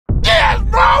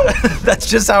That's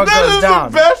just how it goes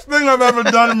down. This is the best thing I've ever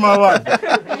done in my life.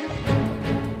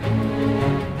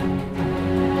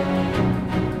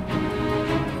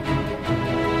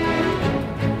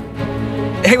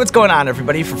 Hey, what's going on,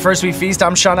 everybody? For First We Feast,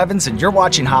 I'm Sean Evans, and you're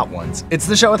watching Hot Ones. It's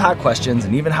the show with hot questions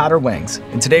and even hotter wings.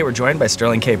 And today we're joined by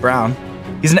Sterling K. Brown.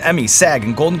 He's an Emmy, SAG,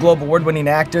 and Golden Globe award-winning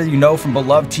actor you know from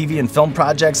beloved TV and film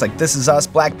projects like This Is Us,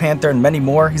 Black Panther, and many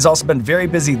more. He's also been very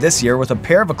busy this year with a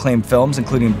pair of acclaimed films,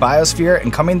 including Biosphere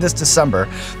and coming this December,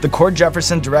 the Cord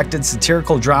Jefferson directed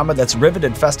satirical drama that's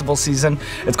riveted festival season.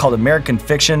 It's called American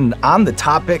Fiction. And on the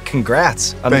topic,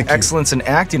 congrats on the Excellence in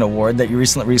Acting Award that you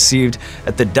recently received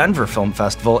at the Denver Film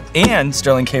Festival. And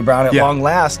Sterling K. Brown, at long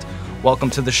last, welcome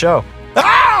to the show.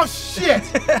 Oh, shit!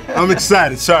 I'm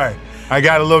excited, sorry. I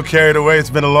got a little carried away. It's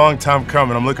been a long time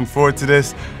coming. I'm looking forward to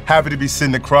this. Happy to be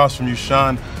sitting across from you,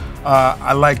 Sean.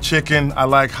 I like chicken. I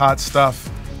like hot stuff.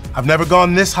 I've never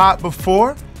gone this hot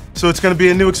before, so it's going to be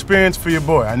a new experience for your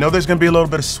boy. I know there's going to be a little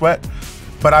bit of sweat,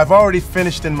 but I've already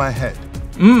finished in my head.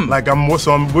 Like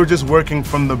we're just working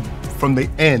from the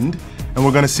end, and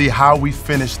we're going to see how we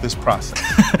finish this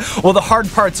process. Well, the hard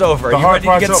part's over. Are you ready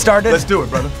to get started? Let's do it,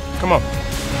 brother. Come on.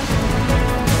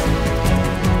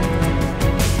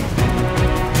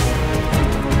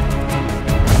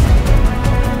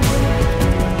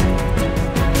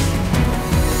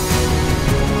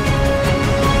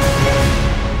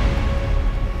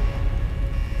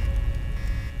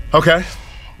 Okay,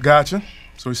 gotcha.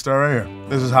 So we start right here.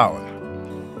 This is Howard.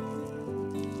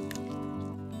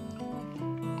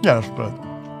 Yeah, that's good.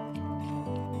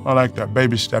 I like that.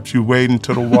 Baby steps, you wade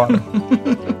into the water.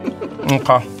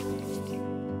 Okay.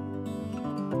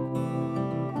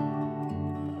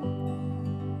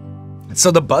 So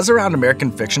the buzz around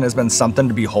American Fiction has been something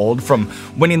to behold, from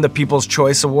winning the People's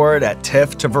Choice Award at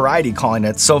TIFF to Variety calling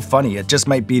it so funny it just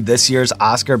might be this year's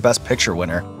Oscar Best Picture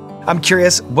winner. I'm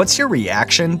curious, what's your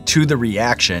reaction to the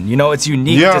reaction? You know, it's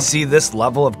unique to see this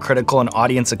level of critical and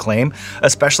audience acclaim,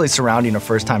 especially surrounding a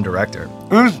first-time director.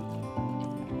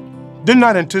 Did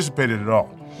not anticipate it at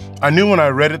all. I knew when I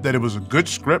read it that it was a good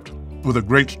script with a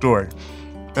great story.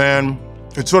 And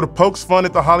it sort of pokes fun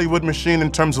at the Hollywood machine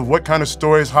in terms of what kind of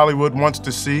stories Hollywood wants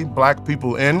to see black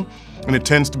people in. And it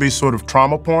tends to be sort of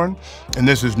trauma porn. And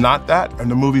this is not that. And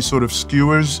the movie sort of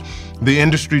skewers the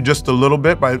industry just a little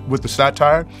bit with the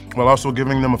satire, while also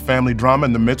giving them a family drama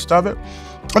in the midst of it.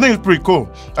 I think it's pretty cool.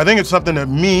 I think it's something that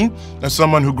me, as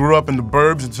someone who grew up in the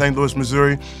burbs in St. Louis,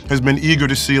 Missouri, has been eager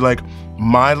to see, like,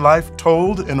 my life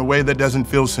told in a way that doesn't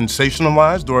feel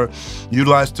sensationalized or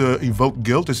utilized to evoke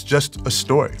guilt. It's just a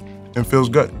story and feels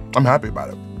good. I'm happy about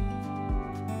it.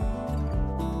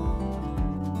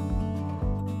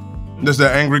 This the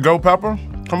Angry Goat pepper?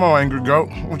 Come on, Angry Goat.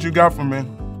 What you got for me?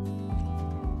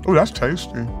 Oh, that's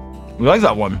tasty. We like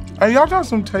that one. Hey, y'all got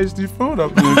some tasty food up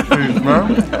in this piece,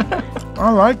 man. I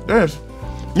like this.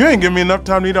 You ain't giving me enough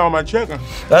time to eat all my chicken.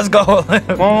 Let's go.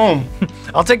 Come on.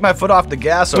 I'll take my foot off the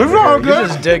gas over here. All good. You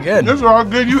just dig in. This is all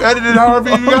good. You edit it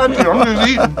however you got to. I'm just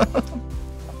eating.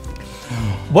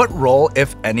 What role,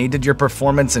 if any, did your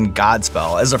performance in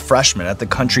Godspell as a freshman at the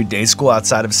country day school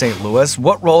outside of St. Louis,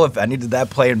 what role, if any, did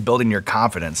that play in building your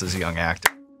confidence as a young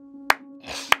actor?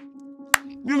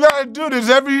 You gotta do this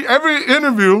every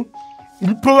interview.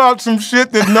 You pull out some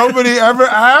shit that nobody ever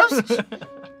asked, and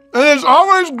it's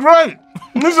always great.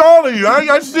 It's all of you.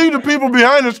 I see the people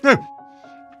behind the screen.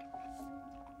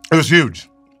 It was huge.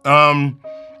 I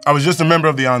was just a member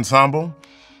of the ensemble,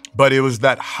 but it was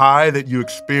that high that you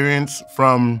experience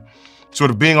from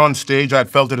sort of being on stage. I had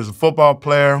felt it as a football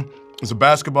player, as a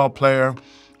basketball player,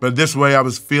 but this way I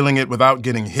was feeling it without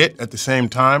getting hit at the same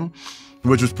time,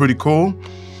 which was pretty cool.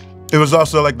 It was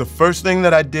also like the first thing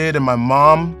that I did, and my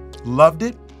mom loved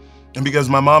it. And because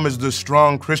my mom is the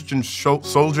strong Christian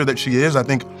soldier that she is, I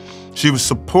think she was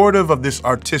supportive of this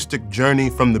artistic journey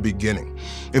from the beginning.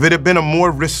 If it had been a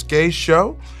more risque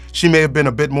show, she may have been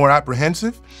a bit more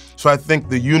apprehensive. So I think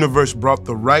the universe brought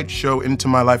the right show into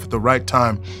my life at the right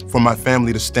time for my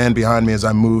family to stand behind me as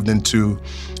I moved into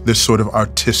this sort of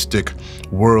artistic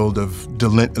world of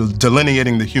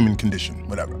delineating the human condition,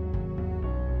 whatever.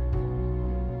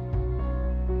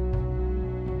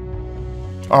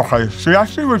 Okay, see, I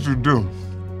see what you do.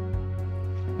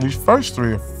 These first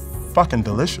three are fucking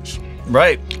delicious.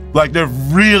 Right. Like, they're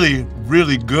really,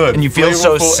 really good. And you feel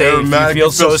so safe. Aromatic. You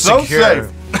feel so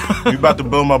secure. Safe. You about to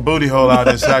build my booty hole out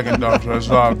in a second, though, so that's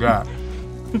all I got.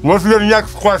 What's your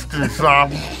next question,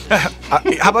 Sam?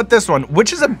 How about this one?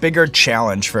 Which is a bigger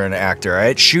challenge for an actor,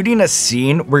 right? Shooting a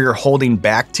scene where you're holding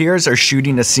back tears or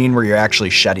shooting a scene where you're actually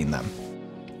shedding them?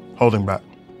 Holding back.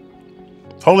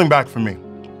 Holding back for me.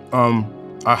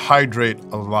 I hydrate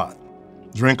a lot.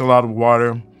 Drink a lot of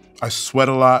water. I sweat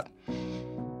a lot.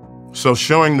 So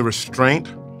showing the restraint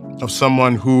of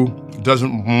someone who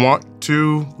doesn't want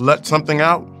to let something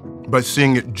out, but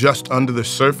seeing it just under the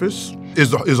surface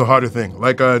is a harder thing.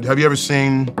 Like, have you ever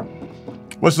seen,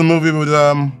 what's the movie with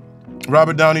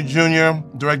Robert Downey Jr.,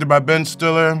 directed by Ben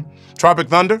Stiller, Tropic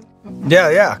Thunder?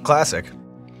 Yeah, classic.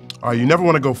 You never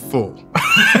want to go full.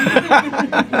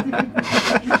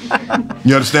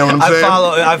 You understand what I'm saying?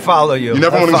 I follow you. You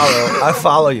never want to. I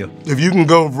follow you. If you can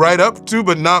go right up to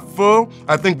but not full,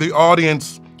 I think the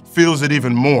audience feels it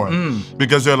even more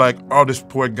because they're like, oh, this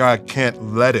poor guy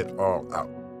can't let it all out,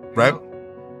 right?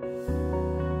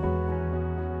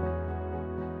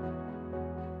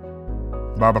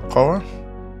 Barbacoa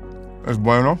es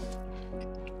bueno.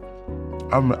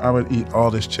 I would eat all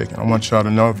this chicken. I want y'all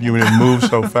to know if you didn't move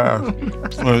so fast.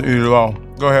 I'm gonna eat it all.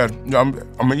 Go ahead. I'm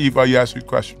gonna eat while you ask me a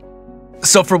question.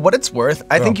 So for what it's worth,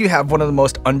 I think you have one of the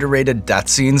most underrated death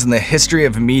scenes in the history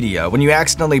of media when you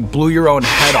accidentally blew your own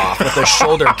head off with a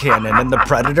shoulder cannon in The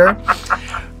Predator.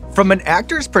 From an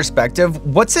actor's perspective,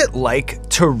 what's it like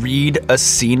to read a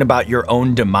scene about your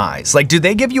own demise? Like, do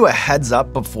they give you a heads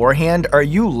up beforehand? Or are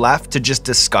you left to just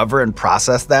discover and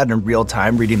process that in real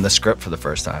time reading the script for the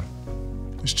first time?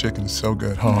 This chicken is so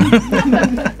good, huh?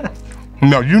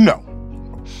 No, you know.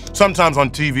 Sometimes on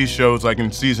TV shows, like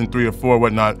in season 3 or 4 or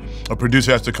whatnot, a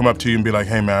producer has to come up to you and be like,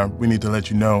 hey man, we need to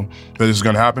let you know that this is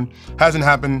gonna happen. Hasn't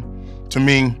happened to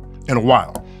me in a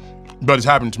while, but it's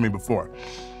happened to me before.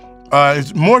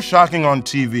 It's more shocking on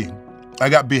TV. I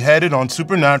got beheaded on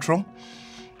Supernatural.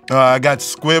 I got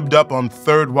squibbed up on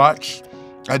Third Watch.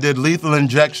 I did lethal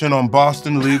injection on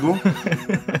Boston Legal.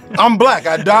 I'm black,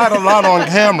 I died a lot on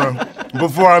camera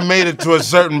before I made it to a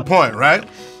certain point, right?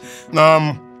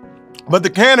 But the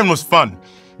cannon was fun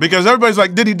because everybody's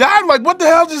like, did he die? I'm like, what the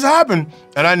hell just happened?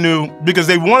 And I knew, because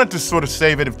they wanted to sort of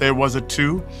save it if there was a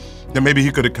 2, then maybe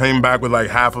he could have came back with like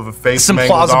half of a face. Some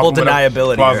plausible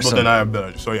deniability. Plausible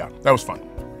deniability. So yeah, that was fun.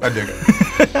 I dig it.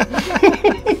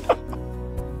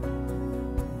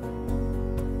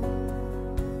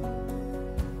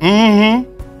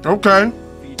 Okay.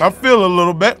 I feel a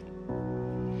little bit.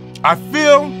 I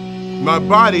feel my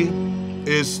body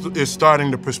is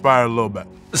starting to perspire a little bit.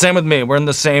 Same with me. We're in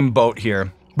the same boat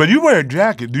here. But you wear a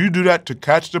jacket. Do you do that to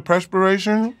catch the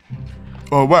perspiration?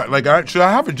 Or what? Like, should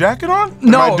I have a jacket on?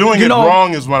 No. Am I doing it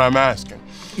wrong is what I'm asking.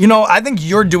 You know, I think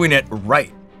you're doing it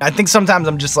right. I think sometimes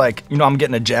I'm just like, I'm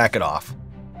getting a jacket off.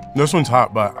 This one's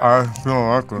hot, but I feel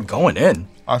like it. Going in.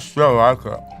 I feel like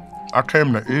it. I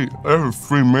came to eat. This is a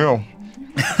free meal.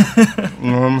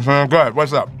 You know what I'm saying? Go ahead,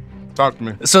 what's up? Talk to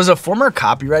me. So as a former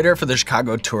copywriter for the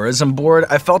Chicago Tourism Board,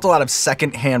 I felt a lot of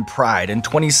secondhand pride in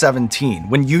 2017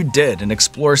 when you did an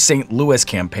Explore St. Louis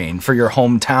campaign for your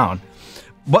hometown.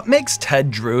 What makes Ted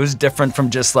Drew's different from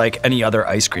just like any other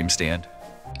ice cream stand?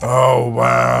 Oh,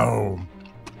 wow.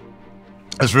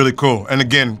 That's really cool. And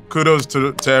again, kudos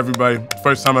to everybody.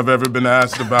 First time I've ever been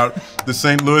asked about the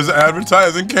St. Louis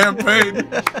advertising campaign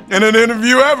in an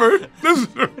interview ever.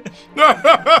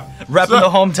 Repping the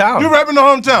hometown. You're repping the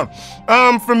hometown.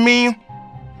 For me,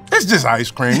 it's just ice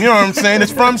cream. You know what I'm saying?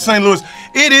 It's from St. Louis.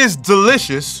 It is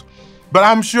delicious, but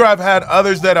I'm sure I've had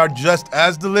others that are just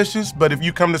as delicious. But if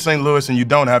you come to St. Louis and you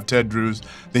don't have Ted Drew's,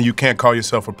 then you can't call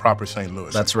yourself a proper St.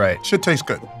 Louis. That's right. Shit tastes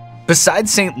good.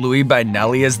 Besides St. Louis by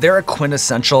Nelly, is there a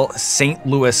quintessential St.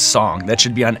 Louis song that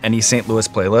should be on any St. Louis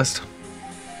playlist?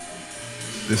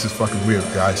 This is fucking weird,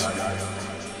 guys.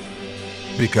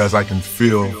 Because I can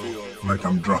feel like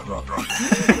I'm drunk.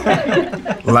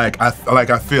 like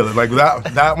I feel it. Like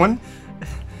that one,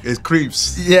 it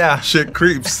creeps. Yeah. Shit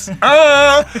creeps. There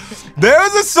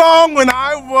was a song when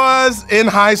I was in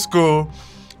high school.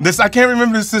 I can't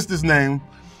remember the sister's name.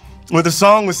 But the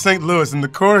song was St. Louis, and the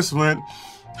chorus went.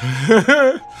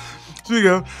 So you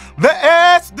go, the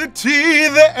S, the T,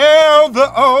 the L,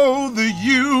 the O, the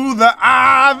U, the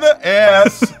I, the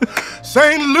S,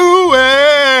 St. Louis.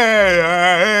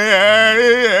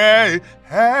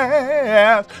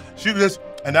 She just,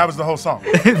 and that was the whole song.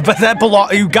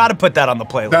 But you gotta put that on the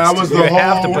playlist. That was the whole You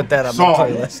have to put that on song.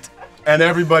 The playlist. And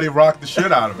everybody rocked the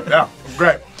shit out of it. Yeah,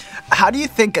 great. How do you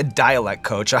think a dialect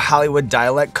coach, a Hollywood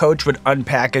dialect coach, would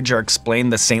unpackage or explain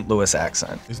the St. Louis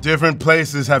accent? It's different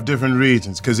places have different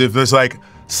regions. Because if it's like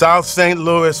South St.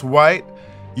 Louis white,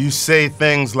 you say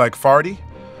things like farty.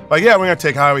 Like, yeah, we're gonna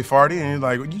take Highway 40, and you're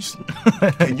like,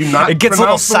 can you not it gets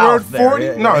pronounce a little the word south there, 40?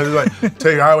 yeah, No, it's like,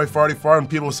 take Highway 44, and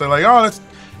people say like, oh, let's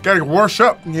gotta wash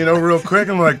up, real quick.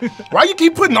 I'm like, why you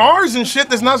keep putting R's and shit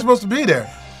that's not supposed to be there?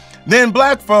 Then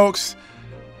black folks,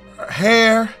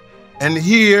 hair and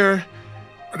here,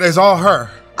 there's all her.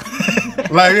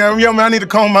 Like, yo, man, I need to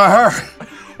comb my hair.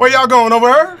 Where y'all going,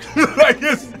 over her? Like,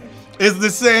 is the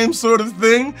same sort of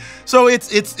thing. So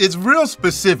it's real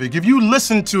specific. If you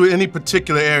listen to any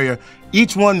particular area,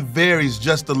 each one varies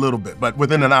just a little bit, but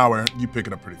within an hour, you pick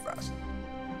it up pretty fast.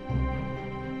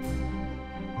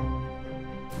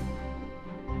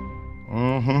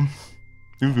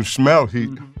 You can smell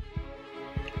heat.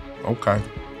 Okay.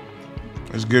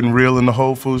 It's getting real in the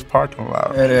Whole Foods parking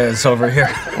lot. It is over here.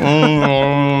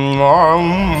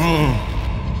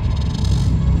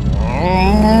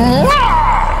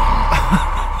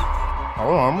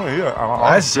 Oh, I'm here.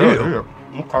 I see you.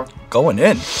 Okay. Going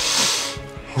in.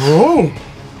 Oh.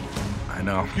 I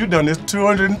know. You done this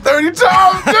 230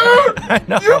 times, dude! I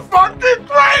know. You fucking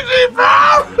crazy,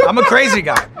 bro! I'm a crazy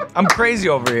guy. I'm crazy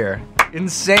over here.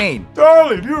 Insane.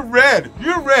 Totally, you're red.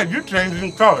 You're red. You're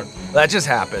changing color. That just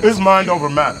happened. It's mind over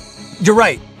matter. You're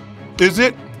right. Is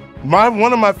it?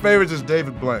 One of my favorites is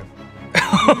David Blaine.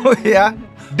 Oh, yeah?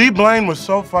 D. Blaine was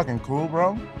so fucking cool,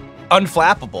 bro.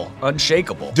 Unflappable,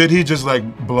 unshakable. Did he just like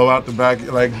blow out the back?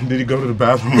 Like, did he go to the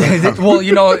bathroom? Well,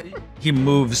 you know, he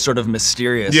moves sort of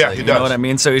mysteriously. Yeah, he you does. know what I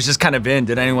mean? So he's just kind of in.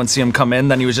 Did anyone see him come in?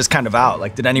 Then he was just kind of out.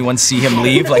 Like, did anyone see him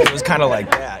leave? Like, it was kind of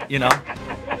like that, you know?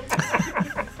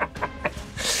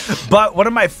 But one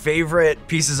of my favorite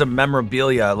pieces of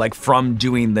memorabilia, like from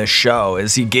doing this show,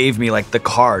 is he gave me like the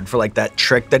card for like that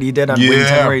trick that he did on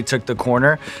Wington where he took the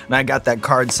corner, and I got that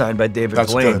card signed by David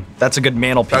Blaine. Good. That's a good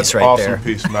mantelpiece right awesome there. Awesome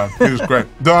piece, man. He was great.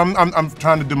 Though I'm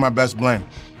trying to do my best Blaine.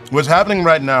 What's happening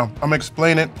right now, I'm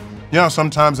explaining it. You know,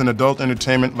 sometimes in adult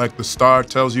entertainment, like the star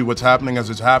tells you what's happening as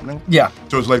it's happening. Yeah.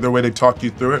 So it's like the way they talk you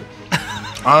through it.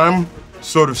 I'm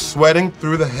sort of sweating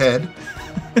through the head.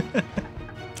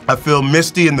 I feel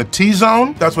misty in the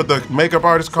T-zone. That's what the makeup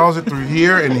artist calls it, through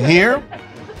here and here.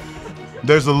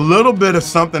 There's a little bit of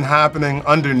something happening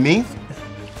underneath.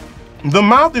 The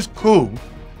mouth is cool.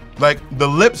 Like, the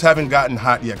lips haven't gotten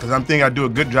hot yet, because I'm thinking I do a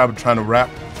good job of trying to wrap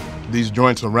these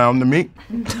joints around the meat.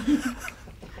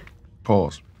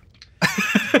 Pause.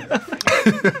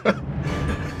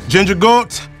 Ginger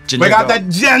goat. We got that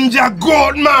ginger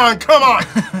goat, man. Come on.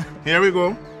 Here we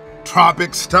go.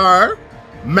 Tropic star.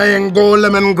 Mango,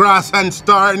 lemongrass, and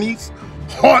star anise.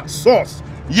 Hot sauce.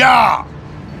 Yeah.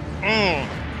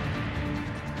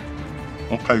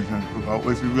 Okay, Ginger,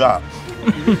 what you got?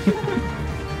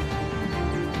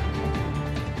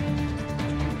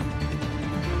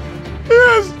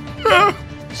 Yes.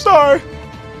 Sorry.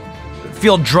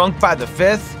 Feel drunk by the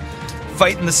 5th,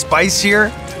 fighting the spice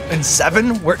here in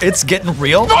 7, where it's getting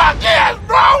real. Fuck yes,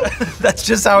 bro! That's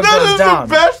just how it goes down.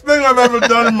 This is the best thing I've ever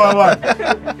done in my life.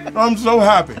 I'm so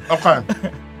happy. Okay.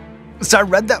 So I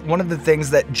read that one of the things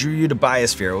that drew you to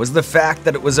Biosphere was the fact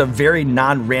that it was a very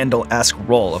non-Randall-esque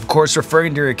role. Of course,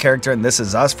 referring to your character in This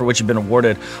Is Us, for which you've been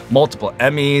awarded multiple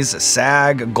Emmys, a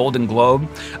SAG, a Golden Globe.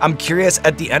 I'm curious,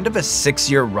 at the end of a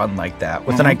 6-year run like that,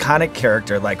 with an iconic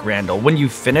character like Randall, when you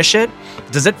finish it,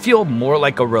 does it feel more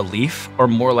like a relief or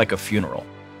more like a funeral?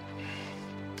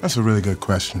 That's a really good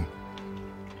question.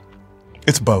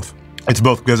 It's both. It's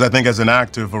both, because I think as an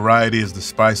actor, variety is the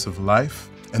spice of life.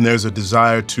 And there's a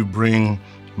desire to bring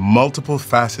multiple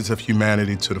facets of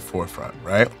humanity to the forefront,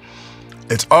 right?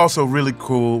 It's also really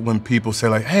cool when people say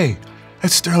like, hey,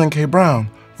 it's Sterling K. Brown,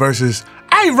 versus,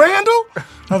 hey, Randall!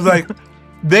 I was like,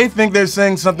 they think they're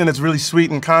saying something that's really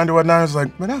sweet and kind or whatnot. I was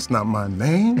like, but that's not my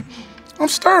name. I'm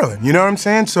Sterling, you know what I'm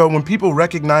saying? So when people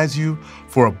recognize you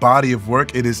for a body of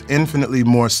work, it is infinitely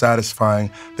more satisfying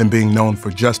than being known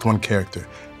for just one character,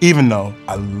 even though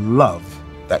I love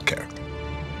that character.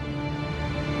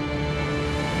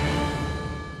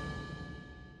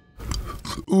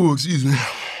 Ooh, excuse me.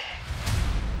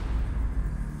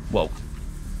 Whoa.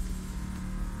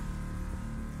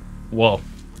 Whoa.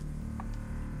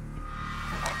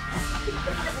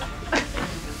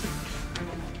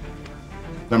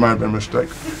 That might have been a mistake.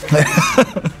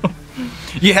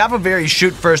 You have a very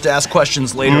shoot first, ask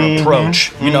questions later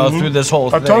approach, you know, through this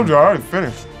whole thing. I told you, I already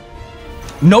finished.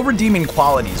 No redeeming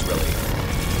qualities, really,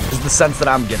 is the sense that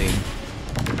I'm getting.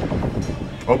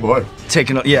 Oh boy.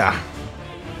 Yeah.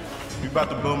 You about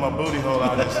to blow my booty hole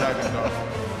out in a second, though.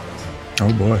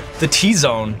 Oh boy. The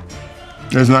T-zone.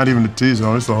 It's not even the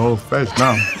T-zone, it's the whole face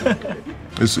now.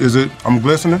 Is it, I'm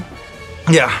glistening?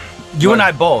 Yeah. You and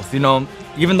I both, you know,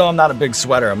 even though I'm not a big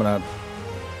sweater, I'm gonna...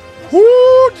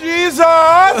 Woo,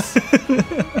 Jesus!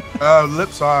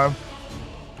 Lips are,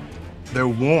 they're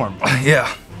warm.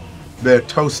 Yeah. They're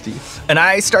toasty. And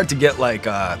I start to get like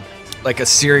a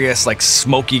serious, like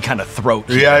smoky kind of throat.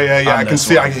 Yeah. I can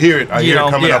see, I hear it. I hear it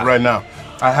coming up right now.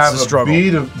 I have a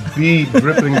bead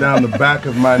dripping down the back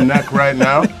of my neck right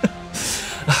now.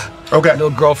 Okay. It'll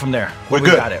grow from there. We're We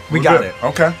good. got it. We got it.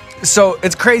 Okay. So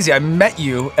it's crazy. I met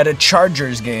you at a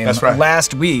Chargers game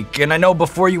last week, and I know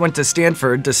before you went to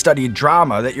Stanford to study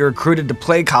drama that you're recruited to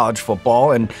play college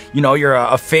football, and you know you're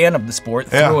a fan of the sport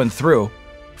through and through.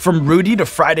 From Rudy to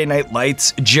Friday Night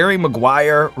Lights, Jerry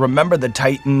Maguire, Remember the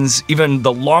Titans, even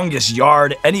The Longest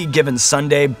Yard, Any Given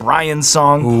Sunday, Brian's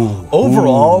Song.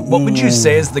 Overall, what would you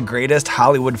say is the greatest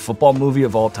Hollywood football movie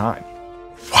of all time?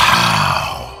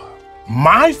 Wow.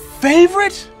 My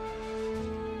favorite?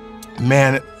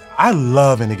 Man, I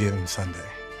love Any Given Sunday.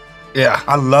 Yeah.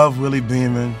 I love Willie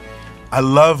Beeman. I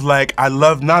love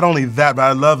not only that, but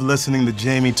I love listening to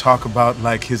Jamie talk about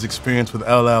like his experience with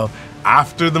LL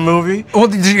after the movie. Well,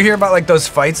 did you hear about like those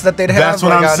fights that they'd have? That's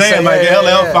what I'm saying. Like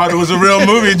LL thought it was a real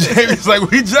movie. Jamie's like,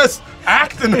 we just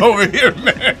acting over here,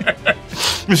 man.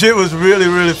 Shit was really,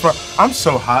 really fun. I'm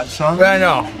so hot, Sean. I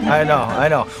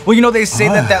know. Well, you know, they say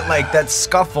that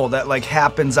scuffle that like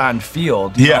happens on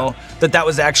field, you know, that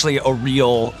was actually a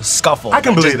real scuffle. I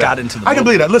can believe that. Got into the I can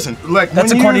believe that. Listen, like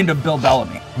that's according to Bill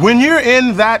Bellamy. When you're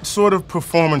in that sort of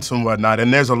performance and whatnot,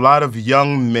 and there's a lot of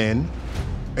young men,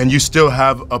 and you still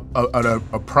have a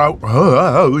proud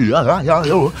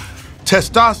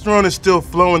testosterone is still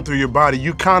flowing through your body,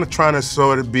 you kind of trying to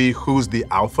sort of be who's the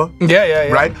alpha.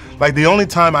 Yeah. Right? Like the only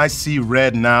time I see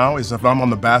red now is if I'm on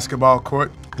the basketball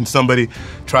court and somebody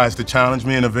tries to challenge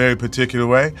me in a very particular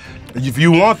way. If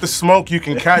you want the smoke, you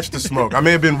can catch the smoke. I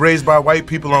may have been raised by white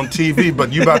people on TV,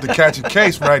 but you about to catch a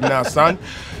case right now, son.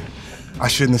 I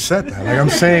shouldn't have said that. Like, I'm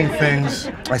saying things,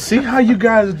 I see how you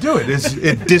guys do it.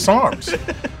 It disarms.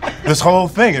 This whole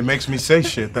thing, it makes me say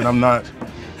shit that I'm not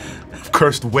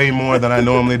cursed way more than I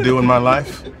normally do in my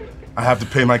life. I have to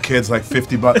pay my kids like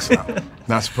 $50 now.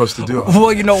 Not supposed to do it.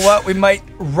 Well, you know what? We might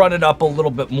run it up a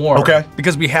little bit more. Okay.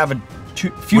 Because we have a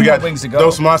few more wings to go.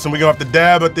 Dos más, and we're gonna have to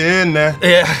dab at the end there.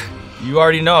 Yeah. You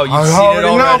already know. You've seen it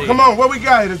already. Come on, what we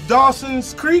got here? It's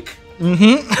Dawson's Creek?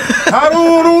 Mm-hmm. I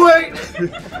don't wanna wait.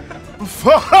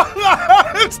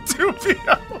 It's 2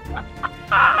 p.m.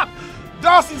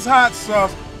 Dawson's hot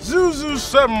sauce. Zuzu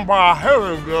 7 bar. Here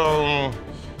we go.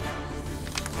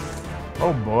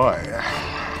 Oh boy.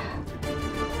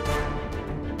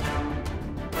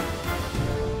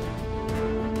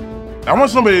 I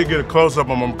want somebody to get a close-up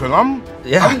on them because I'm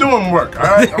doing work. All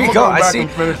right? There you go.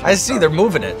 I see. They're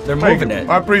moving it. They're moving it.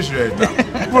 I appreciate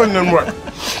that. Putting in work.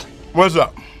 What's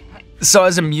up? So I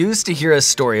was amused to hear a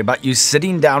story about you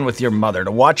sitting down with your mother to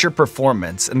watch your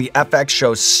performance in the FX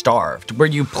show Starved, where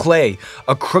you play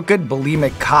a crooked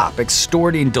bulimic cop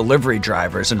extorting delivery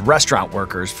drivers and restaurant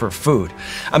workers for food.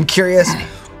 I'm curious,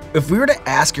 if we were to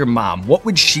ask your mom, what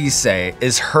would she say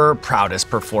is her proudest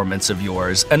performance of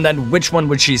yours? And then which one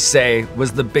would she say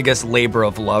was the biggest labor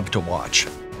of love to watch?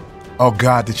 Oh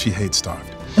God, did she hate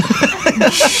Starved.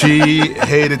 She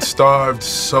hated Starved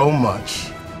so much.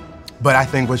 But I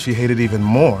think what she hated even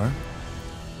more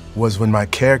was when my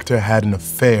character had an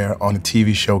affair on a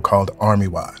TV show called Army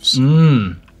Wives.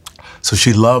 So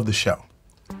she loved the show.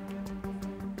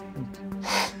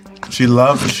 She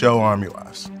loved the show Army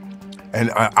Wives.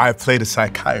 And I played a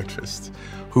psychiatrist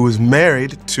who was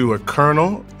married to a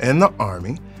colonel in the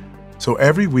Army. So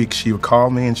every week she would call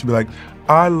me and she'd be like,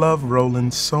 I love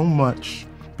Roland so much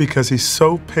because he's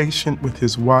so patient with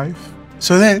his wife.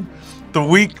 So then, the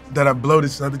week that I blow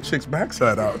this other chick's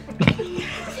backside out,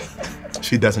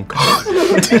 she doesn't call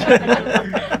me.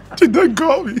 She doesn't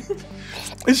call me.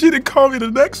 And she didn't call me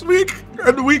the next week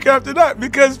and the week after that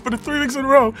because for the 3 weeks in a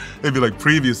row, they'd be like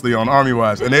previously on Army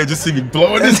Wives and they'd just see me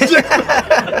blowing this chick.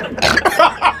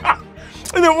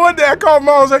 And then one day I called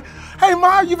Mom, I was like, hey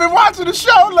Mom, you been watching the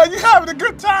show? Like, you having a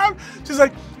good time? She's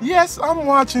like, yes, I'm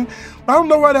watching. I don't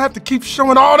know why they have to keep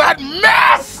showing all that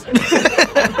mess.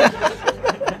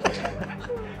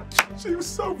 She was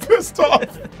so pissed off.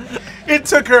 It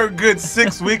took her a good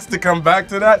 6 weeks to come back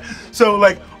to that. So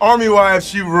like Army Wives,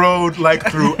 she rode like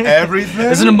through everything. It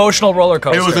was an emotional roller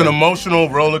coaster. It was an emotional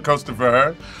roller coaster for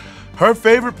her. Her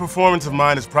favorite performance of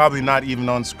mine is probably not even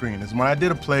on screen. It's when I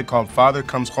did a play called Father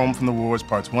Comes Home from the Wars,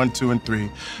 parts 1, 2, and 3.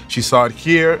 She saw it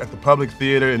here at the Public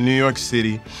Theater in New York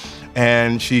City.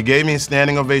 And she gave me a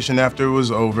standing ovation after it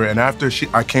was over. And after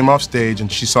I came off stage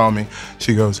and she saw me,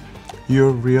 she goes, you're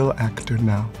a real actor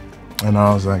now. And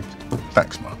I was like,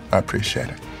 thanks, Mom. I appreciate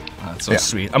it. That's so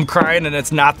sweet. I'm crying and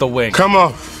it's not the wing. Come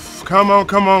on. Come on,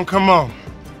 come on, come on.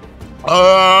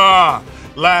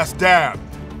 Last dab.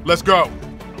 Let's go.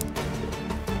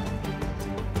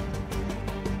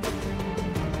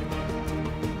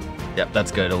 Yep,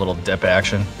 that's good. A little dip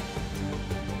action.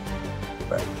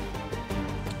 Right.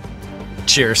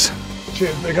 Cheers.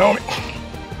 Cheers, big homie.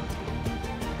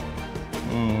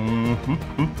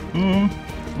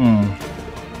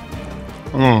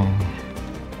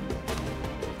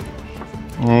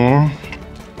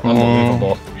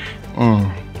 Unbelievable.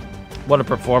 What a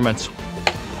performance.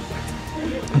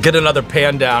 Get another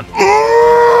pan down.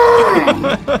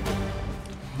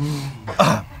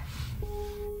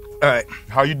 All right.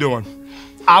 How you doing?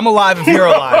 I'm alive if you're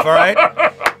alive, all right?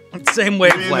 Same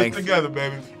wavelength. Together,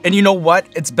 baby. And you know what?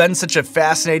 It's been such a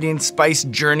fascinating spice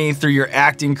journey through your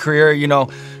acting career, you know,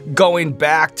 going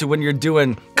back to when you're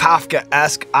doing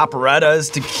Kafka-esque operettas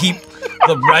to keep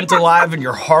the rent alive in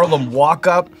your Harlem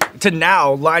walk-up, to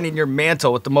now lining your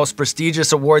mantle with the most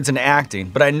prestigious awards in acting.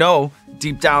 But I know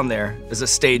deep down there is a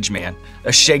stage man,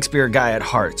 a Shakespeare guy at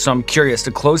heart. So I'm curious,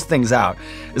 to close things out,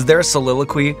 is there a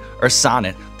soliloquy or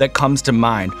sonnet that comes to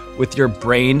mind with your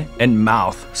brain and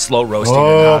mouth slow roasting in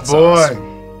hot sauce? Oh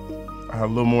boy, I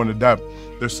have a little more to that.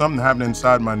 There's something happening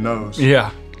inside my nose. Yeah.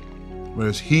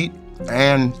 There's heat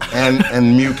and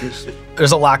mucus.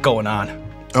 There's a lot going on.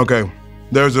 Okay,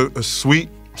 there's a sweet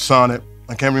sonnet.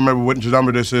 I can't remember which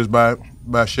number this is by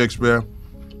Shakespeare.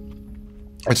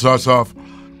 It starts off,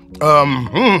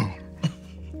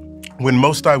 when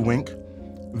most I wink,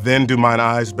 then do mine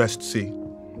eyes best see.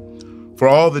 For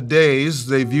all the days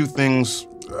they view things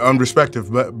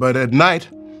unrespective, but at night,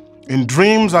 in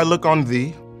dreams I look on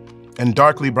thee, and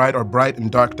darkly bright or bright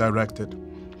and dark directed.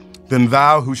 Then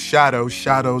thou whose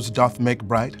shadows doth make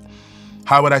bright,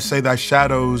 how would I say thy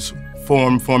shadows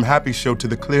form happy show to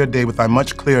the clear day with thy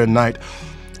much clearer night,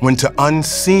 when to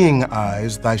unseeing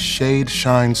eyes thy shade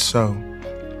shines so?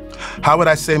 How would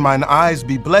I say mine eyes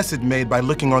be blessed made by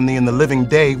looking on thee in the living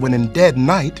day, when in dead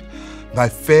night thy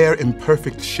fair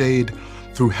imperfect shade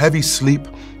through heavy sleep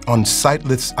on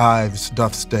sightless eyes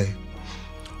doth stay?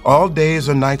 All days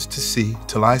are nights to see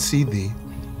till I see thee,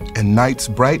 and nights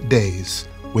bright days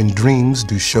when dreams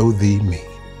do show thee me.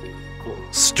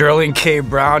 Sterling K.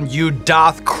 Brown, you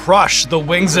doth crush the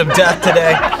wings of death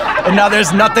today. And now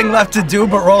there's nothing left to do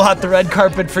but roll out the red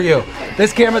carpet for you.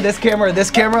 This camera, this camera, this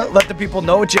camera, let the people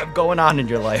know what you have going on in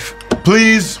your life.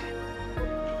 Please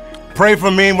pray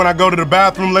for me when I go to the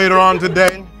bathroom later on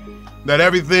today, that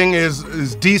everything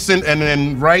is decent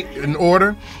and right in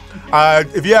order.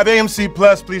 If you have AMC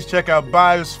Plus, please check out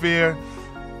Biosphere.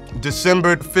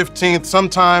 December 15th,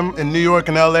 sometime in New York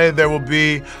and LA, there will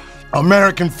be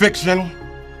American Fiction.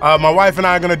 My wife and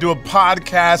I are gonna do a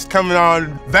podcast coming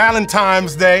on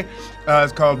Valentine's Day.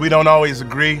 It's called We Don't Always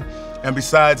Agree. And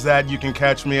besides that, you can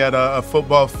catch me at a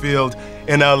football field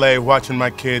in LA watching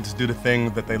my kids do the thing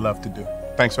that they love to do.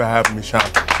 Thanks for having me, Sean.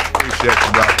 Appreciate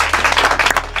you, brother.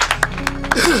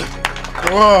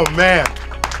 Oh, man.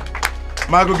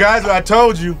 Michael Geyser, I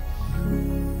told you.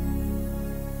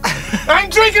 I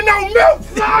ain't drinking no milk,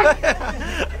 son!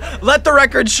 Let the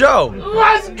record show.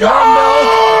 Let's go!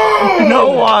 No milk,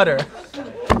 no water.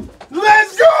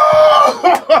 Let's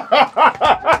go!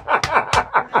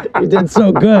 You did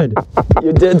so good.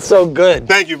 You did so good.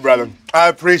 Thank you, brother. I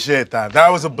appreciate that.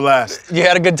 That was a blast. You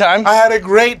had a good time? I had a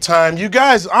great time. You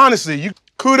guys, honestly,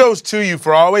 kudos to you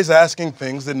for always asking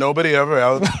things that nobody ever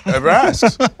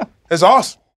asks. It's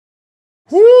awesome.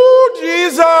 Woo,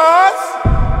 Jesus!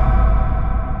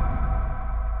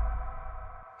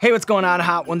 Hey, what's going on,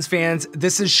 Hot Ones fans?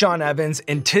 This is Sean Evans,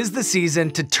 and 'tis the season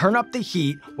to turn up the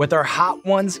heat with our Hot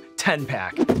Ones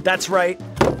 10-pack. That's right,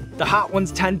 the Hot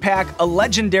Ones 10-pack, a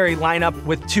legendary lineup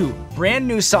with two brand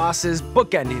new sauces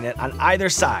bookending it on either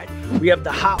side. We have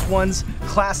the Hot Ones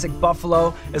Classic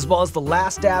Buffalo, as well as the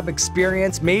Last Dab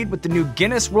Experience made with the new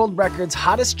Guinness World Records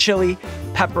Hottest Chili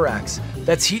Pepper X.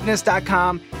 That's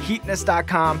Heatness.com,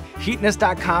 Heatness.com,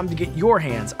 Heatness.com to get your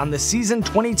hands on the Season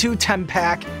 22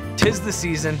 10-pack. 'Tis the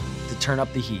season to turn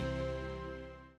up the heat.